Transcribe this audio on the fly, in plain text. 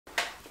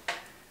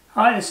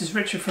Hi, this is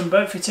Richard from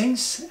Boat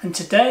Fittings, and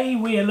today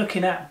we are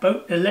looking at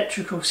boat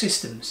electrical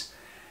systems.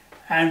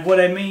 And what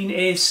I mean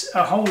is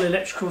a whole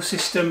electrical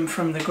system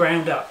from the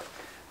ground up.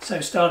 So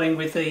starting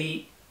with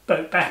the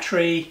boat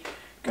battery,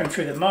 going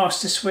through the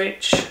master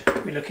switch,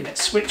 we're looking at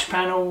switch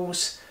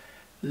panels,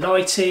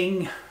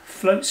 lighting,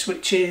 float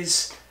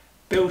switches,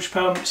 bilge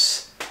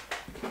pumps,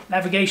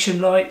 navigation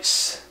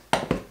lights,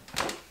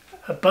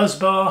 a buzz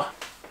bar.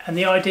 And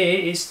the idea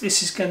is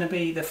this is going to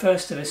be the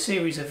first of a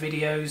series of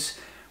videos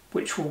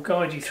which will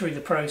guide you through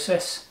the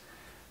process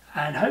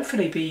and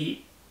hopefully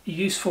be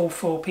useful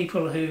for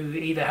people who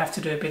either have to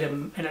do a bit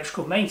of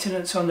electrical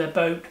maintenance on their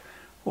boat,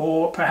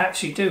 or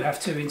perhaps you do have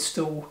to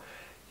install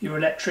your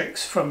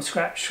electrics from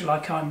scratch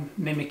like I'm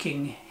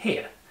mimicking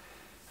here.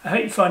 I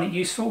hope you find it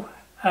useful.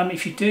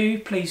 If you do,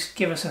 please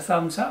give us a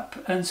thumbs up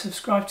and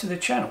subscribe to the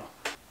channel.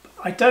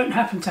 I don't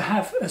happen to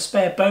have a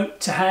spare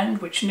boat to hand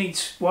which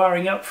needs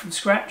wiring up from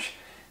scratch,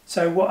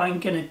 so what I'm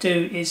going to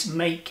do is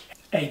make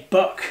a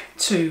buck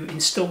to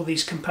install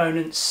these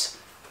components.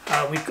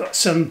 We've got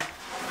some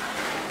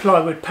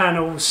plywood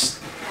panels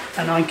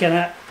and I'm going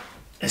to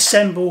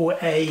assemble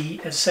a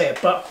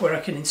buck where I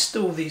can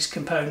install these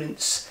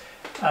components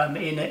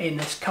in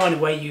a kind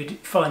of way you'd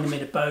find them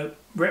in a boat,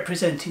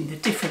 representing the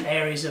different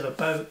areas of a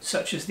boat,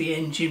 such as the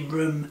engine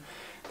room,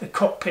 the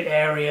cockpit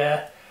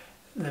area,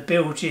 the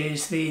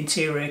bilges, the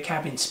interior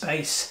cabin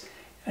space.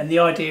 And the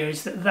idea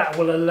is that that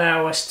will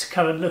allow us to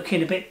kind of look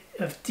in a bit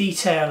of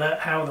detail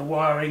at how the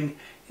wiring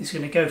is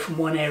going to go from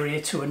one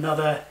area to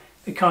another,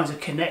 the kinds of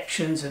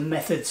connections and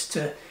methods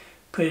to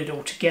put it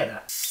all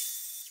together.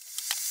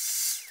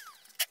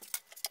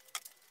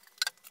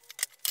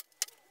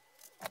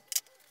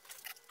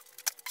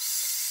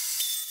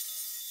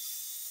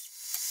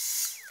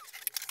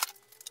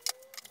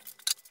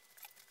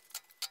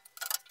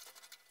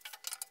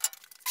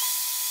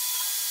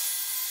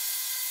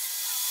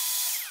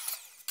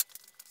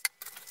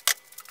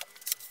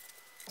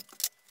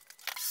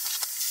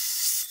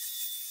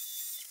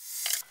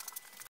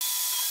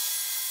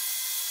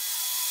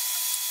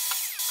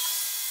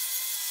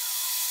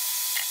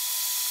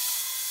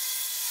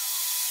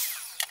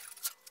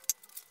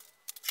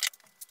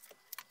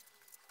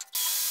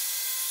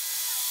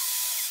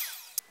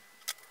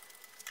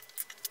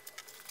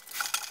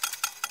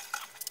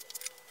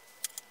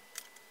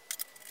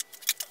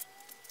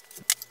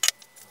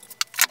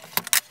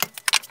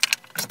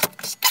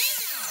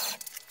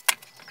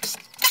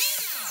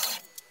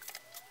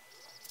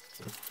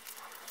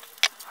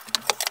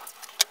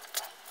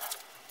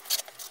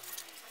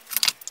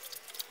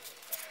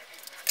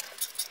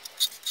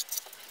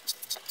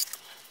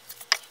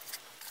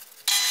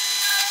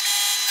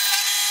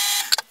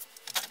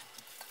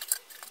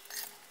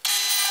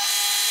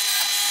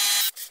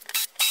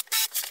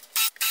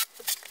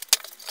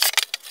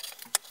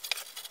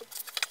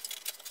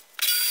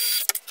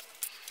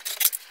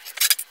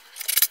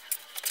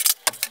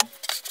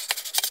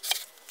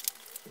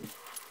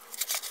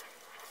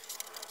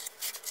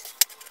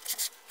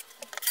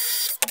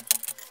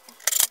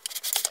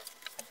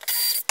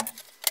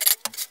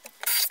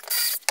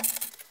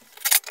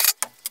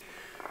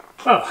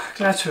 Well,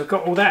 glad to have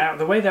got all that out of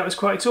the way. That was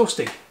quite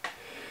exhausting.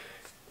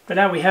 But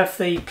now we have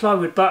the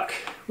plywood buck,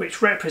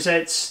 which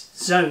represents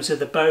zones of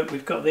the boat.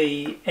 We've got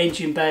the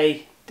engine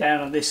bay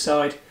down on this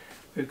side.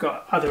 We've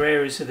got other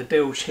areas of the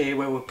bilge here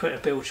where we'll put a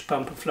bilge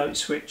pump and float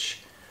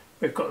switch.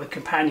 We've got the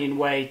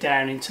companionway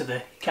down into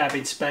the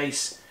cabin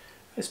space,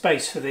 a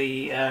space for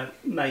the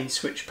main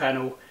switch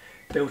panel,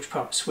 bilge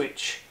pump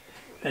switch,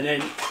 and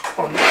then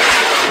on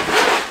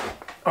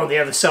the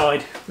other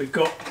side we've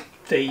got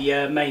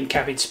the main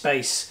cabin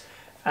space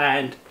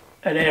and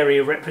an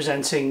area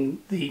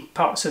representing the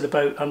parts of the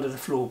boat under the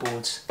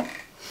floorboards.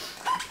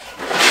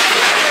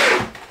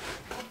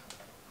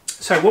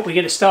 So what we're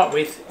going to start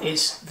with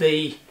is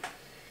the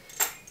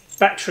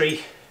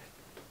battery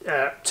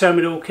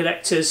terminal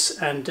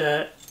connectors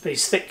and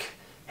these thick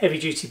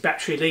heavy-duty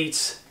battery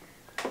leads,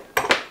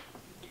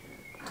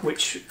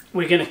 which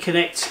we're going to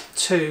connect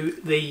to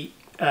the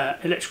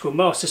electrical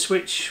master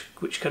switch,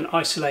 which can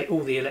isolate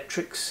all the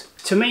electrics.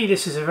 To me,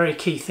 this is a very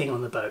key thing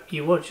on the boat.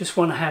 You just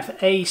want to have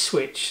a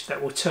switch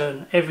that will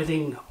turn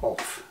everything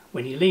off.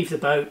 When you leave the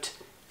boat,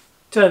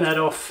 turn that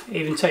off,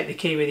 even take the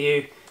key with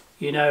you,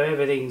 you know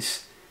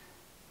everything's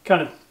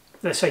kind of,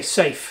 let's say,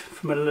 safe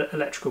from an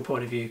electrical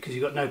point of view because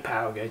you've got no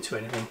power going to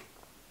anything.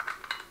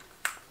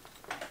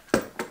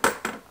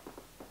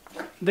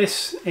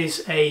 This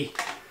is a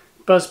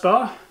buzz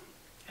bar,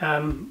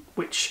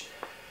 which,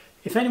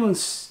 if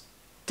anyone's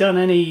done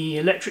any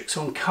electrics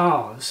on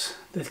cars,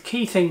 the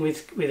key thing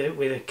with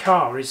a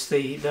car is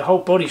the whole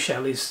body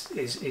shell is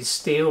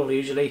steel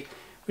usually,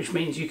 which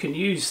means you can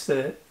use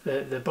the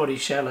body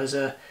shell as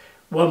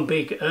one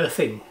big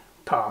earthing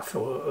path,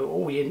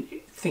 or you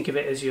think of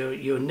it as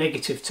your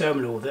negative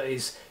terminal that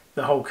is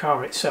the whole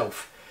car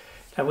itself.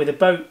 Now with a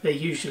boat they're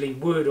usually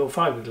wood or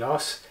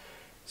fiberglass,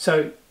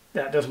 so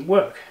that doesn't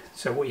work.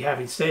 So what you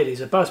have instead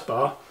is a buzz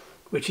bar,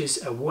 which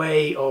is a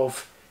way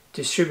of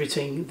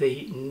distributing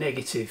the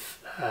negative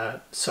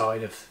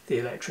side of the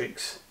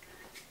electrics.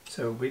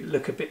 So we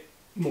look a bit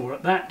more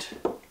at that.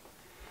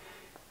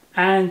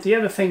 And the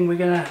other thing we're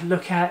going to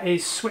look at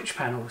is switch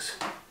panels.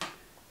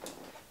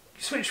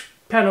 Switch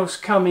panels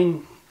come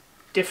in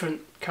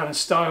different kind of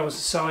styles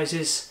and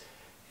sizes.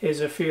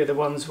 Here's a few of the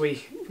ones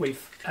we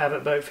have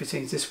at Boat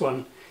Fittings. This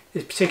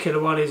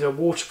particular one is a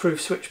waterproof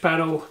switch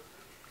panel.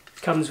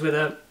 Comes with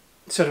a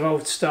sort of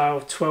old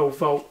style 12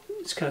 volt,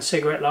 it's kind of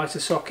cigarette lighter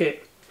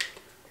socket.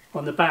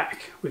 On the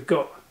back we've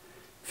got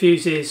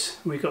fuses,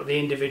 we've got the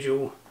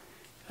individual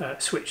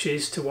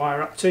switches to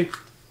wire up to.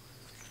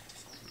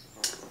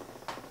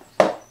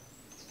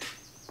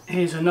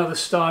 Here's another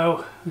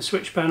style, a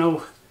switch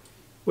panel,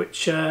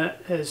 which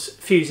has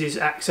fuses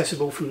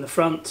accessible from the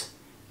front,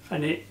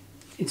 and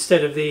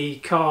instead of the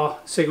car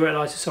cigarette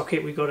lighter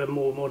socket, we've got a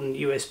more modern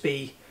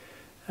USB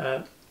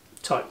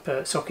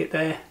type socket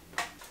there.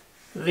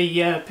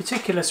 The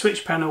particular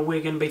switch panel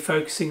we're going to be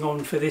focusing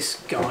on for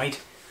this guide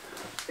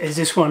is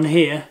this one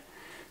here.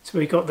 So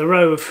we've got the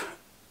row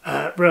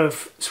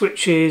of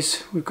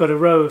switches, we've got a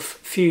row of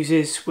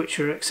fuses which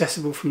are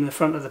accessible from the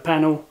front of the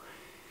panel,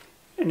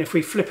 and if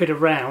we flip it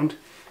around,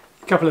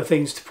 a couple of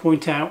things to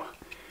point out.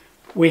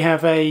 We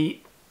have a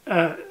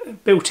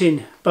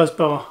built-in buzz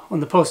bar on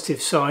the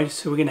positive side,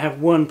 so we're going to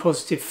have one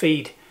positive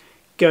feed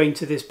going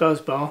to this buzz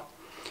bar.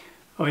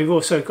 And we've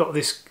also got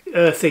this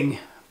earthing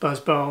buzz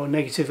bar, or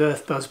negative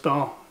earth buzz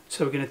bar,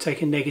 so we're going to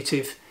take a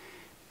negative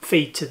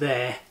feed to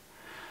there.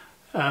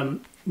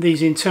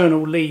 These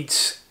internal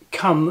leads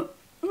come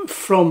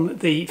from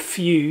the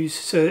fuse,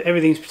 so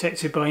everything's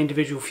protected by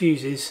individual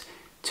fuses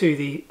to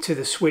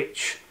the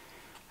switch,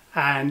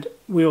 and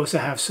we also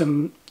have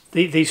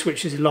these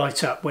switches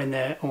light up when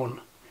they're on.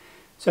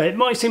 So it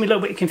might seem a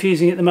little bit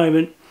confusing at the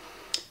moment,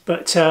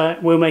 but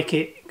we'll make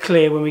it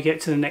clear when we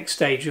get to the next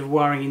stage of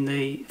wiring in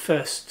the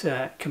first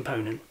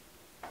component.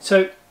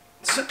 So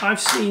I've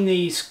seen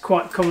these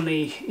quite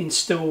commonly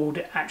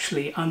installed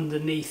actually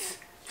underneath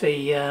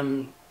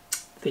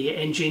the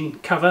engine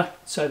cover,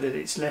 so that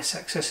it's less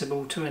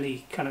accessible to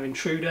any kind of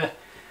intruder.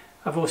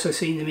 I've also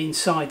seen them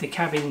inside the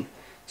cabin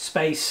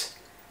space,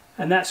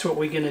 and that's what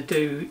we're going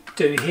to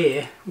do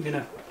here. We're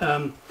going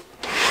to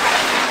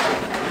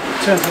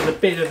in terms of the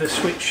bit of the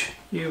switch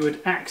you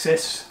would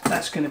access,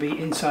 that's going to be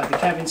inside the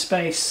cabin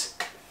space.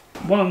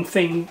 One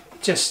thing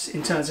just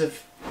in terms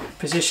of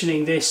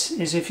positioning this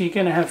is, if you're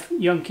going to have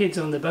young kids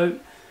on the boat,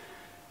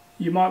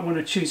 you might want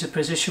to choose a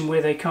position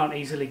where they can't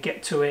easily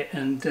get to it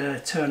and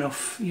turn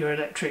off your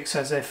electrics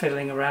as they're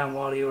fiddling around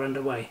while you're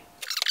underway.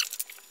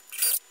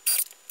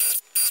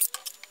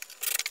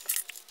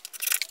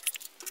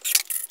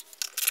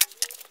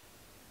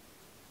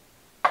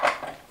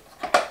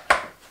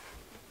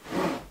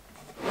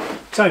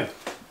 So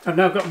I've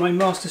now got my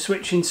master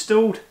switch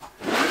installed,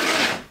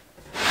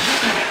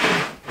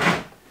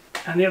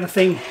 and the other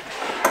thing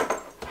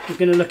we're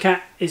going to look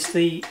at is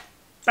the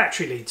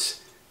battery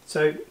leads.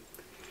 So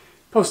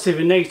positive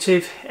and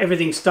negative,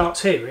 everything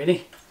starts here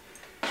really.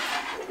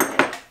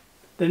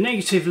 The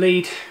negative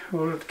lead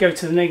will go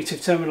to the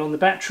negative terminal on the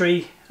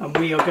battery, and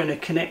we are going to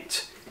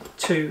connect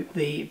to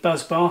the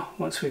buzz bar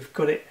once we've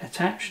got it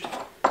attached.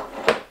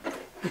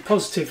 The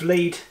positive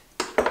lead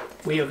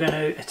we are going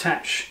to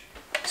attach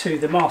to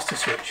the master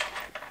switch.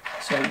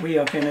 So we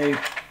are going to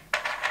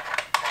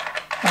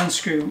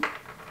unscrew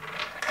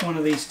one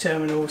of these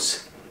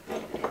terminals,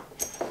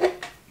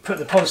 put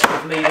the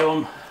positive lead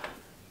on,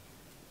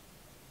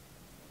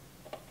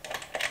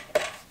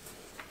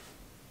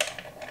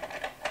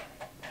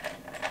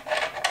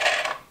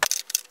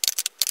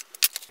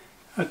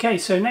 okay,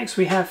 so next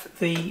we have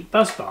the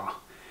buzz bar.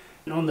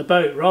 On the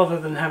boat, rather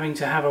than having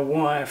to have a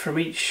wire from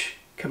each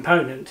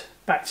component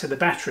back to the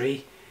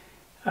battery,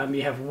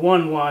 you have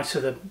one wire to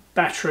the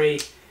battery,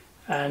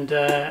 and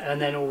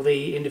then all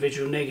the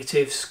individual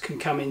negatives can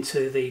come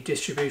into the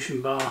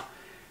distribution bar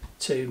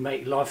to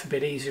make life a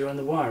bit easier on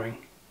the wiring.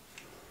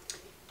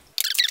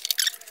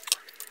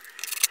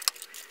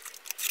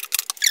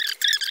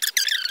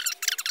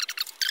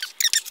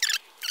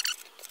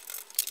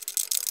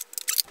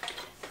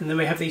 And then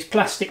we have these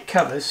plastic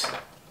covers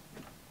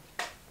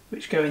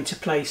which go into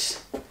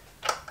place,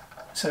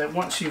 so that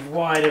once you've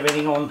wired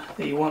everything on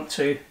that you want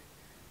to,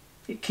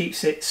 it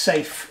keeps it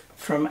safe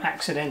from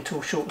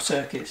accidental short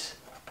circuits.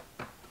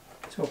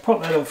 So I'll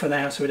pop that on for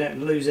now so we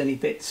don't lose any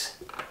bits.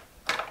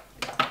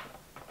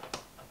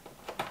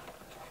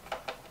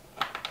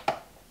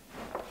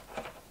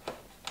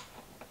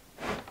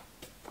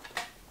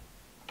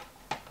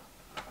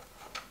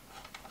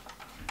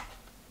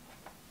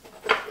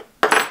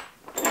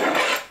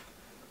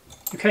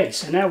 Okay,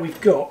 so now we've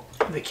got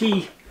the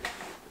key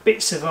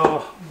bits of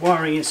our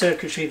wiring and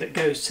circuitry that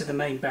goes to the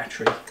main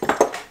battery,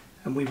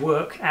 and we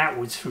work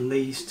outwards from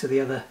these to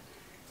the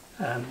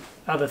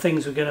other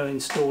things we're going to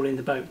install in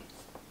the boat.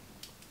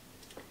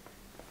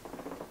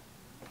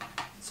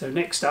 So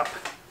next up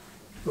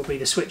will be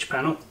the switch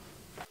panel.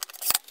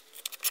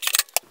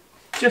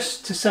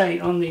 Just to say,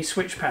 on these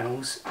switch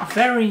panels,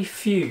 very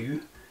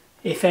few,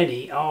 if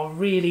any, are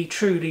really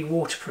truly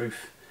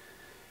waterproof.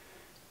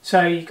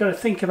 So you've got to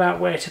think about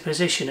where to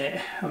position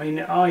it. I mean,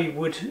 I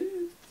would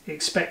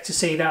expect to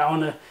see that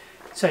on a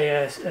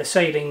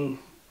sailing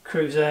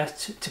cruiser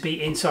to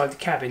be inside the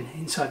cabin,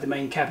 inside the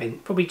main cabin,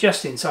 probably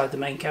just inside the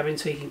main cabin,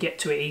 so you can get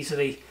to it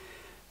easily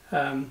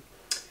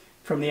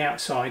from the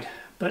outside,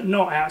 but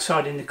not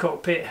outside in the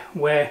cockpit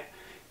where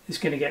it's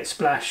going to get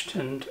splashed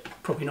and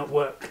probably not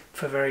work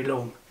for very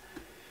long.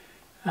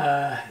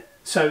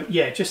 So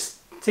yeah, just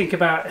think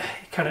about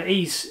kind of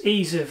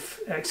ease of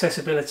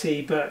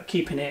accessibility, but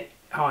keeping it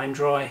high and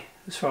dry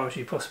as far as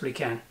you possibly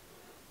can.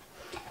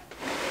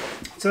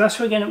 So that's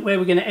where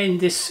we're going to end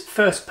this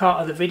first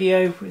part of the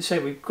video. So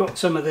we've got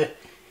some of the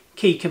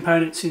key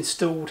components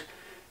installed,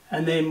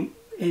 and then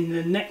in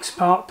the next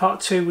part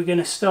 2, we're going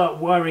to start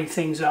wiring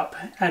things up,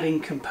 adding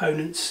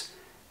components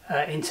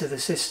into the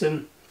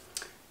system,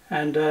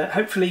 and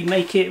hopefully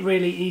make it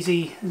really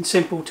easy and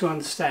simple to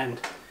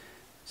understand.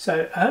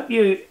 So I hope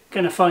you're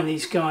going to find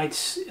these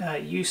guides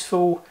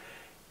useful.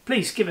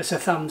 Please give us a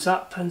thumbs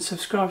up and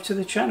subscribe to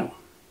the channel.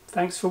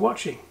 Thanks for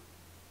watching.